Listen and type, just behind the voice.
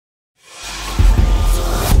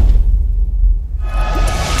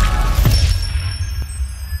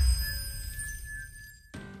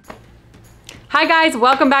Hi guys,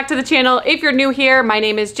 welcome back to the channel. If you're new here, my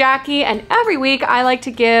name is Jackie, and every week I like to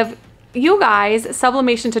give you guys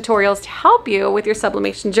sublimation tutorials to help you with your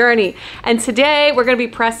sublimation journey. And today we're gonna be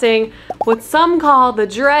pressing what some call the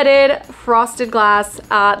dreaded frosted glass.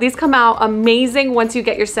 These come out amazing once you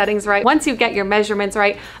get your settings right, once you get your measurements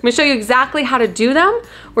right. I'm gonna show you exactly how to do them.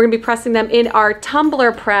 We're gonna be pressing them in our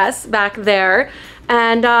tumbler press back there.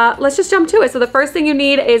 And let's just jump to it. So the first thing you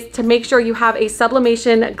need is to make sure you have a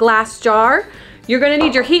sublimation glass jar. You're gonna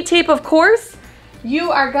need your heat tape, of course.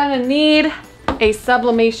 You are gonna need a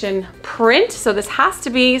sublimation print. So this has to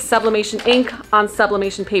be sublimation ink on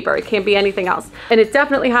sublimation paper. It can't be anything else. And it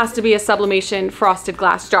definitely has to be a sublimation frosted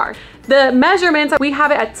glass jar. The measurements, we have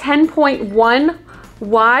it at 10.1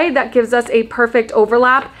 wide. That gives us a perfect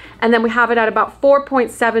overlap. And then we have it at about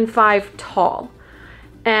 4.75 tall.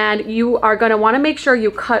 And you are gonna wanna make sure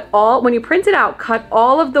you cut all, when you print it out, cut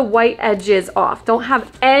all of the white edges off. Don't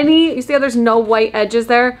have any, you see how there's no white edges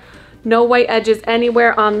there? No white edges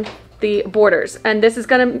anywhere on the borders. And this is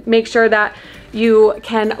gonna make sure that you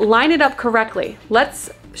can line it up correctly.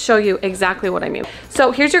 Let's show you exactly what I mean.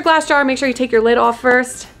 So here's your glass jar. Make sure you take your lid off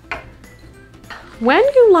first. When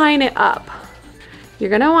you line it up,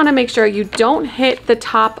 you're gonna wanna make sure you don't hit the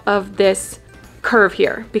top of this curve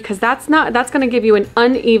here, because that's gonna give you an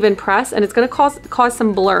uneven press and it's gonna cause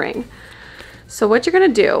some blurring. So what you're gonna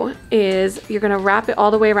do is you're gonna wrap it all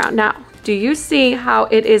the way around. Now, do you see how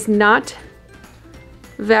it is not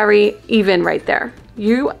very even right there?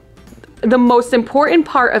 The most important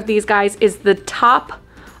part of these guys is the top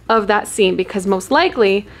of that seam, because most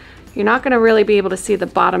likely you're not gonna really be able to see the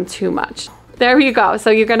bottom too much. There you go. So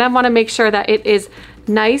you're gonna wanna make sure that it is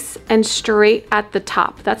nice and straight at the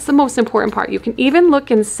top. That's the most important part. You can even look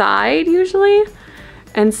inside usually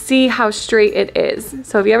and see how straight it is.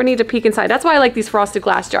 So if you ever need to peek inside, that's why I like these frosted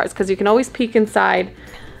glass jars, because you can always peek inside.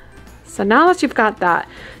 So now that you've got that,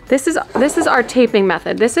 this is our taping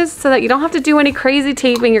method. This is so that you don't have to do any crazy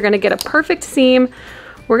taping. You're gonna get a perfect seam.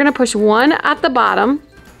 We're gonna push one at the bottom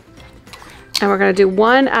and we're gonna do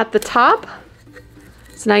one at the top.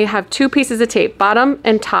 So now you have two pieces of tape, bottom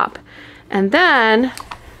and top. And then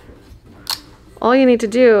all you need to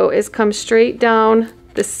do is come straight down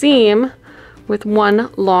the seam with one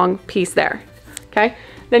long piece there, okay?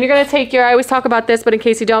 Then you're gonna take your, I always talk about this, but in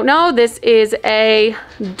case you don't know, this is a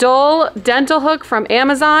dull dental hook from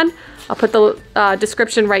Amazon. I'll put the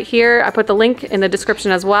description right here. I put the link in the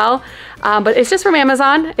description as well. But it's just from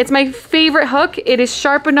Amazon. It's my favorite hook. It is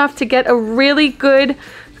sharp enough to get a really good,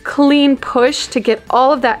 clean push to get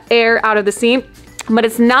all of that air out of the seam. But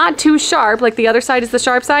it's not too sharp, like the other side is the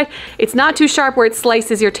sharp side. It's not too sharp where it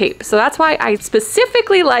slices your tape. So that's why I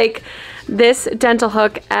specifically like this dental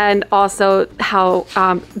hook, and also how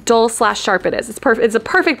dull / sharp it is. It's a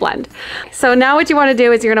perfect blend. So now what you wanna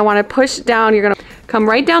do is you're gonna wanna push down, you're gonna come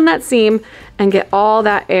right down that seam and get all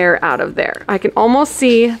that air out of there. I can almost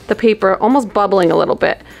see the paper almost bubbling a little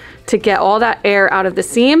bit to get all that air out of the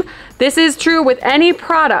seam. This is true with any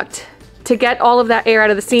product. To get all of that air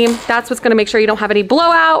out of the seam, that's what's gonna make sure you don't have any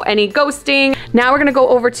blowout, any ghosting. Now we're gonna go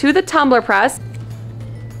over to the tumbler press,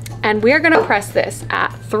 and we're gonna press this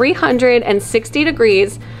at 360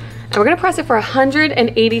 degrees, and we're gonna press it for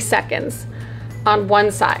 180 seconds on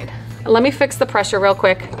one side. Let me fix the pressure real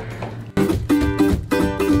quick.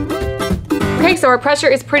 Okay, so our pressure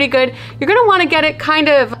is pretty good. You're gonna wanna get it kind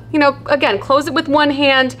of, again, close it with one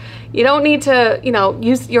hand. You don't need to,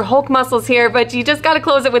 use your Hulk muscles here, but you just gotta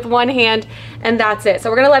close it with one hand, and that's it. So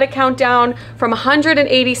we're gonna let it count down from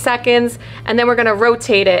 180 seconds, and then we're gonna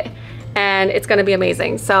rotate it, and it's gonna be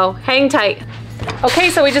amazing. So hang tight.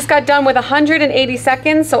 Okay, so we just got done with 180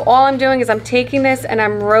 seconds. So all I'm doing is I'm taking this and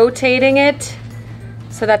I'm rotating it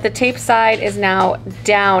so that the tape side is now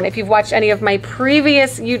down. If you've watched any of my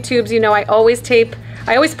previous YouTubes, you know I always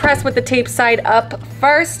press with the tape side up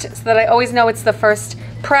first, so that I always know it's the first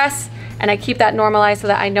press, and I keep that normalized so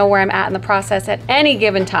that I know where I'm at in the process at any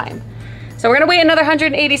given time. So we're gonna wait another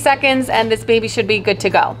 180 seconds and this baby should be good to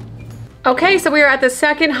go. Okay, so we are at the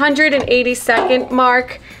second 180 second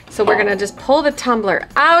mark. So we're gonna just pull the tumbler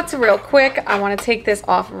out real quick. I wanna take this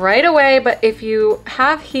off right away, but if you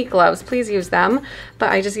have heat gloves, please use them.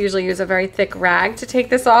 But I just usually use a very thick rag to take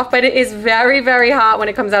this off, but it is very, very hot when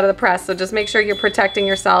it comes out of the press. So just make sure you're protecting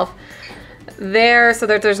yourself there so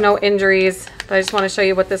that there's no injuries. But I just wanna show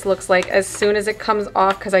you what this looks like as soon as it comes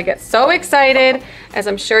off, because I get so excited, as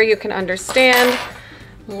I'm sure you can understand.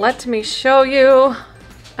 Let me show you.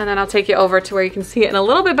 And then I'll take you over to where you can see it in a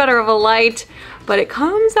little bit better of a light, but it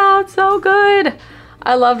comes out so good.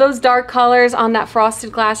 I love those dark colors on that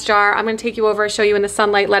frosted glass jar. I'm gonna take you over and show you in the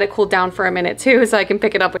sunlight, let it cool down for a minute too so I can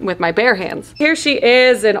pick it up with my bare hands. Here she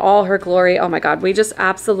is in all her glory. Oh my God, we just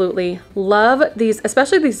absolutely love these,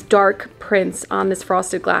 especially these dark prints on this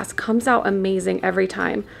frosted glass. Comes out amazing every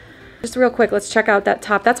time. Just real quick, let's check out that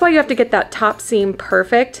top. That's why you have to get that top seam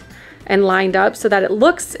perfect and lined up so that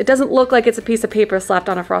it doesn't look like it's a piece of paper slapped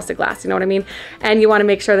on a frosted glass, you know what I mean? And you wanna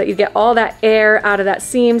make sure that you get all that air out of that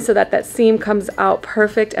seam so that that seam comes out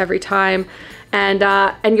perfect every time.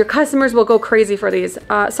 And your customers will go crazy for these.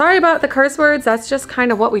 Sorry about the curse words, that's just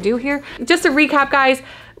kind of what we do here. Just to recap, guys,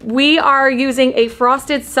 we are using a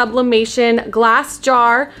frosted sublimation glass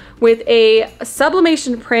jar with a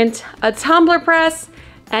sublimation print, a tumbler press,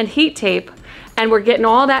 and heat tape. And we're getting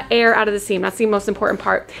all that air out of the seam. That's the most important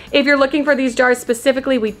part. If you're looking for these jars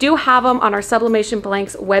specifically, we do have them on our Sublimation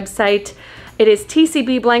Blanks website. It is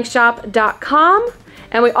tcbblankshop.com.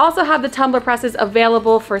 And we also have the tumbler presses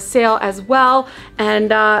available for sale as well. And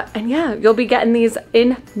yeah, you'll be getting these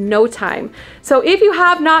in no time. So if you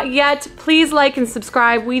have not yet, please like and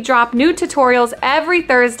subscribe. We drop new tutorials every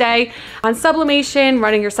Thursday on sublimation,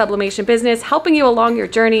 running your sublimation business, helping you along your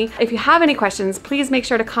journey. If you have any questions, please make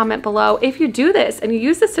sure to comment below. If you do this and you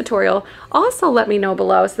use this tutorial, also let me know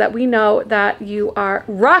below so that we know that you are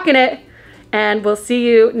rocking it. And we'll see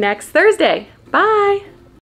you next Thursday. Bye.